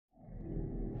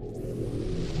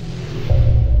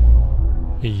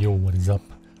Hey yo, what is up?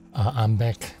 I'm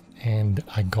back and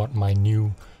I got my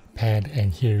new pad,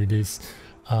 and here it is.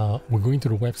 We're going to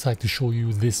the website to show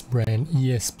you this brand,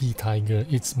 ESPTiger.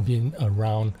 It's been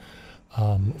around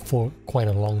for quite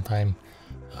a long time.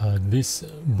 This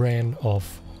brand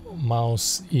of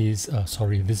mouse is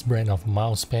this brand of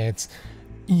mouse pads,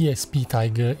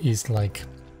 ESPTiger, is like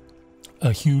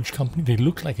a huge company. They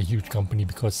look like a huge company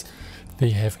because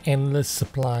they have endless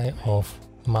supply of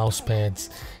mouse pads,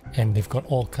 and they've got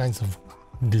all kinds of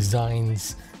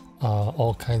designs,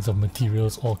 all kinds of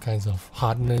materials, all kinds of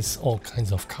hardness, all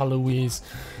kinds of colorways.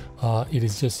 It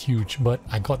is just huge. But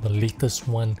I got the latest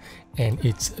one, and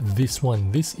it's this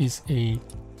one. This is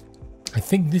I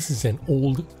think this is an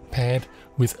old pad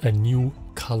with a new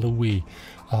colorway.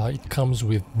 It comes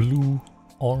with blue,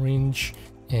 orange,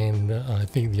 and I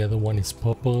think the other one is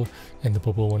purple, and the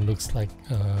purple one looks like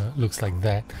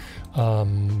that.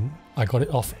 I got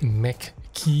it off Mac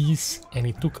Keys, and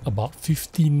it took about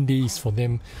 15 days for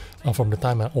them from the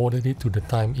time I ordered it to the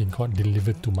time it got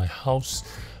delivered to my house.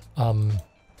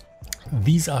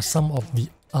 These are some of the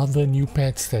other new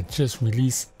pads that just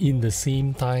released in the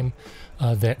same time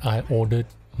that I ordered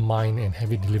mine and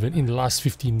have it delivered in the last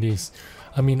 15 days.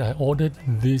 I mean, I ordered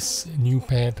this new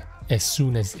pad as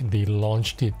soon as they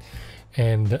launched it,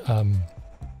 and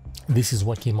this is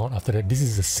what came out after that. This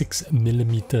is a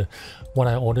 6mm. What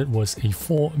I ordered was a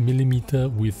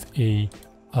 4mm with a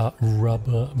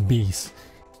rubber base,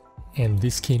 and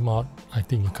this came out I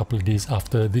think a couple of days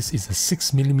after. This is a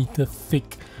 6mm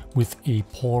thick with a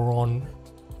pour-on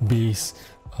base.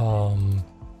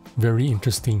 Very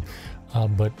interesting,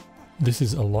 but this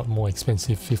is a lot more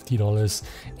expensive, $50.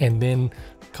 And then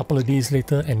a couple of days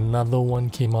later, another one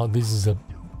came out. This is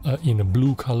in a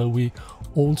blue colorway,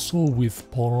 also with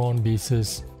pour-on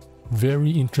bases.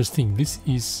 Very interesting. This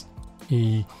is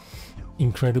a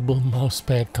incredible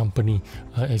mousepad company.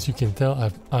 As you can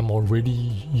tell, I'm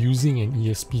already using an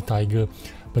ESPTiger,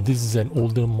 but this is an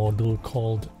older model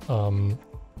called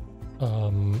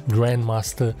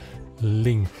Grandmaster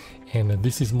Ling, and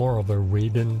this is more of a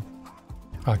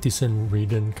Artisan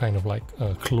Raiden kind of like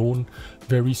clone.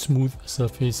 Very smooth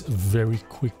surface, very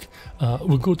quick.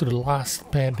 We'll go to the last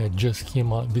pad that just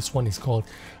came out. This one is called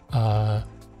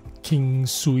King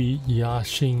Sui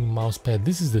Yashing mousepad.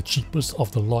 This is the cheapest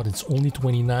of the lot. It's only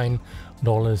 $29,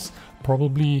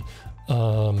 probably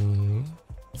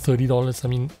 $30. I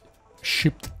mean,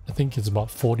 shipped, I think it's about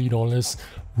 $40.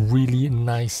 Really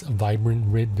nice vibrant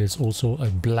red. There's also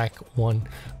a black one.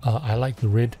 I like the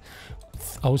red.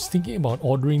 I was thinking about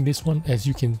ordering this one. As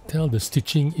you can tell, the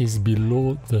stitching is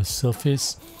below the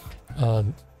surface,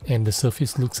 and the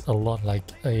surface looks a lot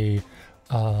like a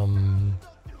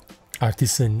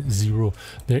Artisan Zero.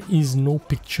 There is no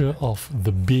picture of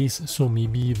the base, so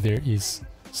maybe there is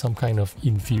some kind of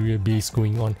inferior base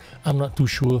going on. I'm not too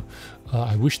sure.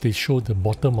 I wish they showed the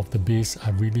bottom of the base. I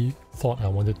really thought I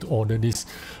wanted to order this,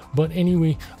 but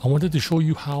anyway, I wanted to show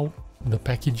you how the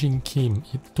packaging came.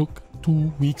 It took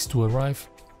 2 weeks to arrive,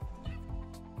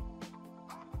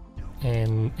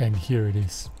 and here it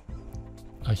is,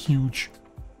 a huge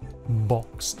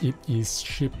box. It is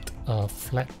shipped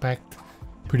flat packed,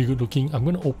 pretty good looking. I'm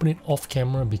going to open it off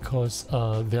camera because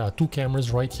there are two cameras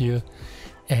right here,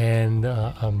 and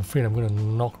I'm afraid I'm going to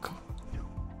knock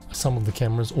some of the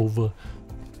cameras over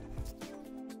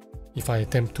if I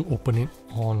attempt to open it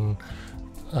on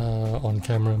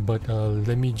camera. But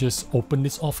let me just open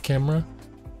this off camera,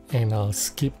 and I'll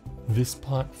skip this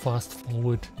part, fast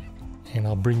forward, and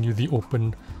I'll bring you the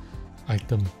open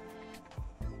item.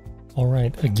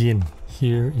 Alright, again,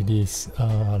 here it is.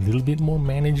 A little bit more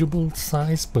manageable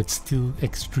size, but still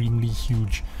extremely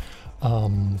huge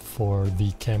for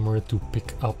the camera to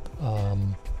pick up.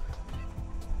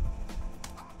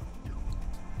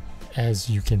 As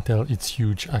you can tell, it's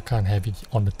huge. I can't have it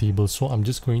on the table, so I'm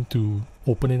just going to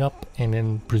open it up and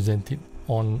then present it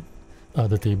on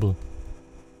the table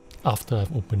after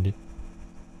I've opened it.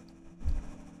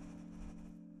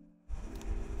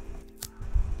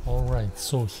 Alright,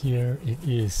 so here it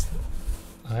is.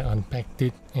 I unpacked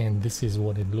it, and this is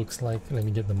what it looks like. Let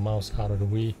me get the mouse out of the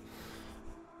way.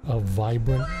 A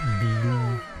vibrant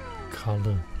blue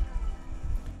color,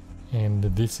 and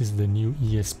this is the new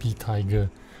ESPTiger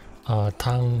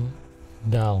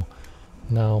TANGDAO.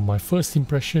 Now, my first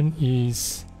impression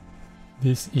is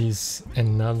this is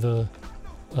another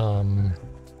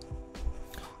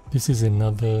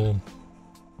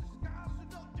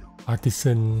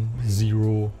Artisan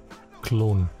Zero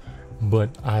clone, but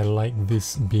I like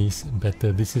this base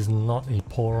better. This is not a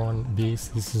pour-on base.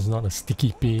 This is not a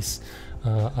sticky base.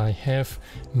 I have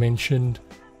mentioned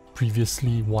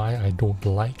previously why I don't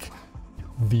like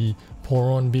the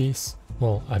pour-on base.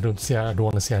 Well, I don't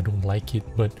want to say I don't like it,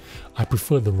 but I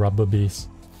prefer the rubber base.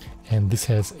 And this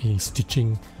has a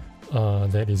stitching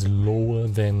that is lower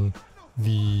than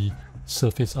the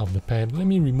surface of the pad. Let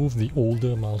me remove the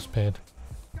older mouse pad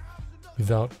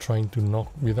without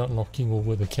knocking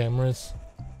over the cameras.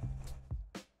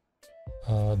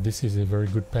 This is a very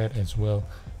good pad as well.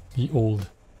 The old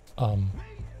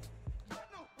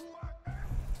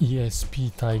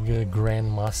ESPTiger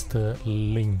Grandmaster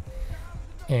Ling.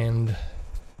 And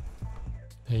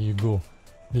there you go.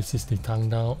 This is the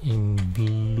TANGDAO in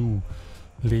blue.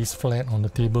 Lays flat on the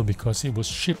table because it was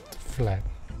shipped flat.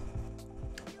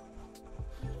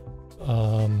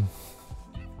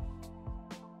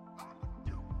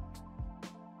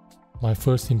 My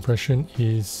first impression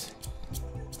is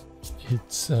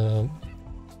it's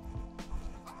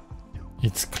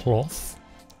cloth.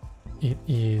 It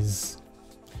is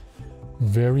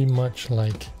very much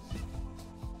like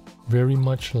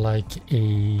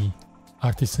a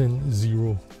Artisan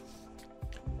Zero.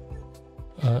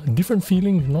 Different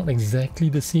feeling, not exactly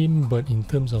the same, but in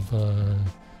terms of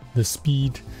the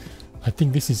speed, I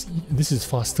think this is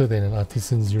faster than an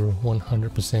Artisan Zero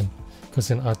 100%,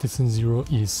 because an Artisan Zero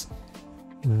is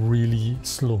really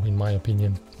slow in my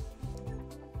opinion.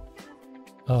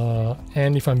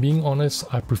 And if I'm being honest,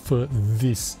 I prefer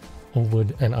this over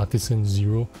an Artisan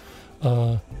Zero.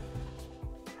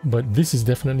 But this is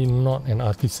definitely not an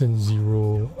Artisan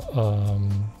Zero.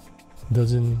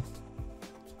 Doesn't...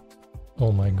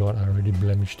 Oh my god, I already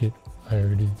blemished it.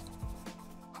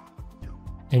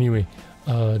 Anyway,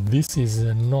 this is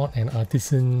not an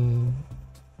Artisan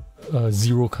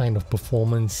Zero kind of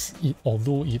performance,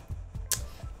 although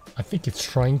I think it's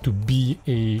trying to be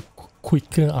a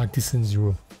quicker Artisan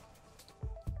Zero.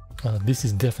 This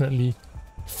is definitely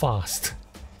fast.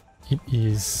 It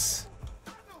is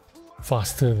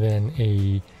faster than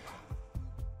a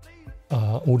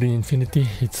Odin Infinity.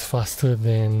 It's faster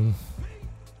than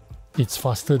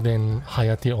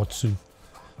Hayate Otsu.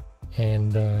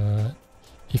 And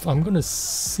if I'm gonna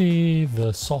say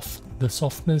the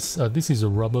softness, this is a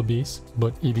rubber base,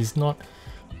 but it is not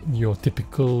your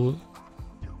typical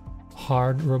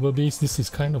hard rubber base. This is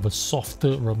kind of a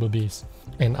softer rubber base,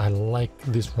 and I like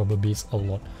this rubber base a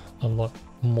lot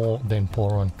more than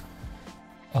pour-on.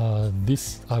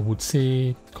 This, I would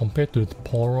say, compared to the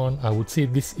pour-on, I would say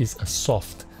this is a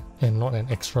soft and not an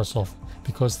extra soft,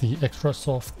 because the extra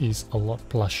soft is a lot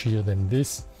plushier than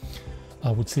this.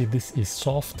 I would say this is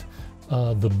soft.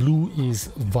 The blue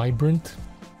is vibrant,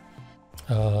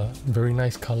 very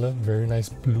nice color, very nice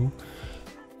blue,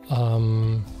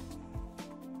 and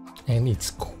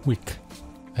it's quick.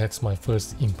 That's my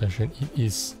first impression. It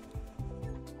is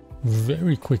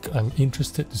very quick. I'm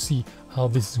interested to see how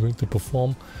this is going to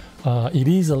perform. It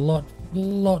is a lot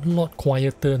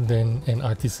quieter than an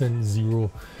Artisan Zero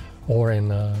or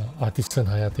an Artisan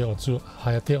Hayate Otsu.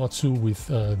 Hayate Otsu with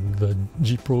the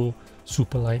G Pro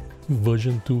Superlight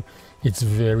version 2, it's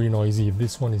very noisy.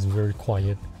 This one is very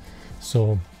quiet,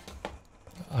 so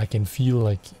I can feel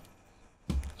like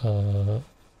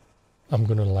I'm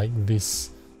gonna like this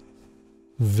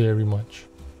very much.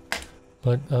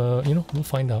 But you know, we'll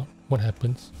find out what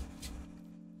happens.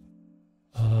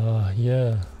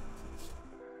 Yeah,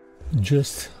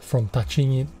 just from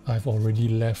touching it, I've already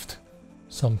left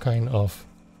some kind of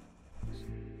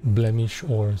blemish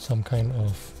or some kind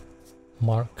of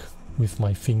mark with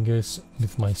my fingers,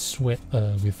 with my sweat,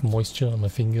 with moisture on my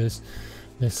fingers.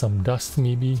 There's some dust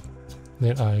maybe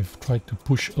that I've tried to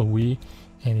push away,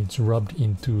 and it's rubbed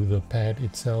into the pad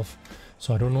itself.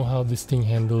 So I don't know how this thing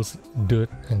handles dirt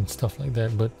and stuff like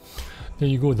that, but there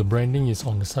you go. The branding is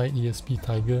on the side,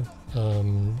 ESPTiger.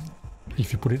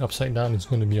 If you put it upside down, it's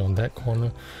going to be on that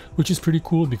corner, which is pretty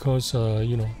cool because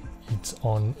you know, it's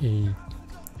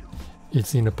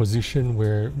in a position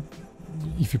where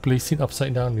if you place it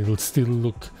upside down, it'll still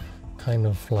look kind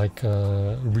of like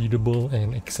a readable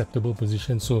and acceptable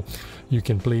position. So you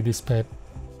can play this pad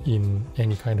in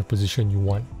any kind of position you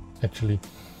want, actually.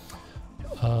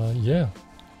 Yeah,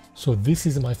 so this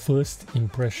is my first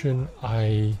impression.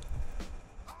 I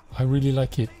really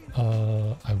like it.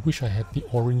 I wish I had the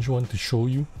orange one to show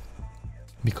you,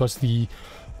 because the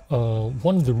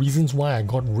one of the reasons why I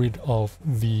got rid of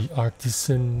the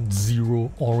Artisan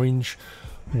Zero orange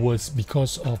was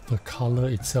because of the color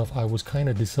itself. I was kind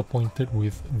of disappointed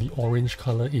with the orange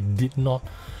color.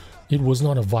 It was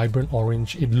not a vibrant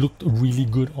orange. It looked really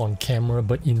good on camera,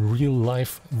 but in real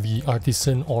life the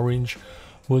Artisan orange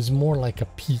was more like a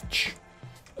peach.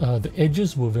 The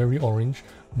edges were very orange,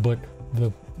 but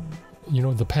you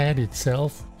know, the pad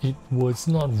itself, it was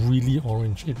not really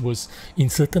orange. It was, in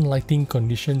certain lighting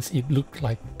conditions, it looked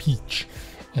like peach,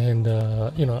 and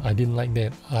you know, I didn't like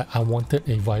that. I wanted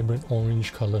a vibrant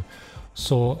orange color,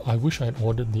 so I wish I'd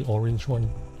ordered the orange one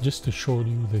just to show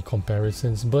you the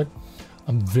comparisons. But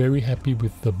I'm very happy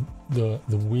with the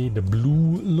way the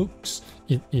blue looks.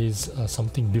 It is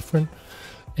something different,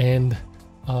 and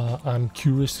I'm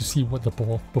curious to see what the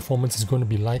performance is going to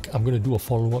be like. I'm going to do a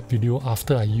follow-up video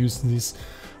after I use this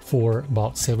for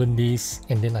about 7 days,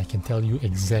 and then I can tell you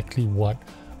exactly what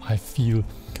I feel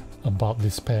about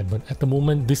this pad. But at the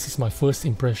moment, this is my first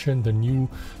impression, the new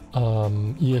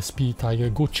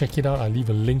ESPTiger. Go check it out. I'll leave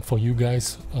a link for you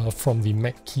guys from the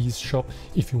Mac Keys shop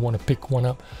if you want to pick one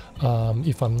up.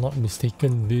 If I'm not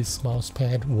mistaken, this mouse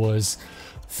pad was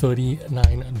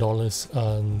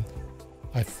 $39.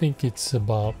 I think it's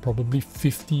about probably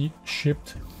 50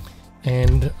 shipped,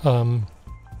 and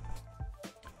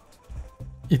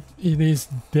it is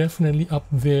definitely up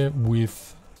there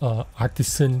with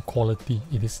artisan quality.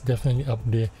 It is definitely up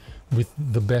there with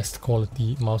the best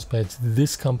quality mouse pads.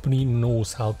 This company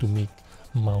knows how to make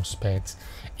mouse pads.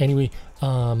 Anyway,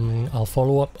 I'll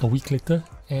follow up a week later,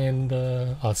 and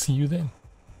I'll see you then.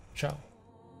 Ciao.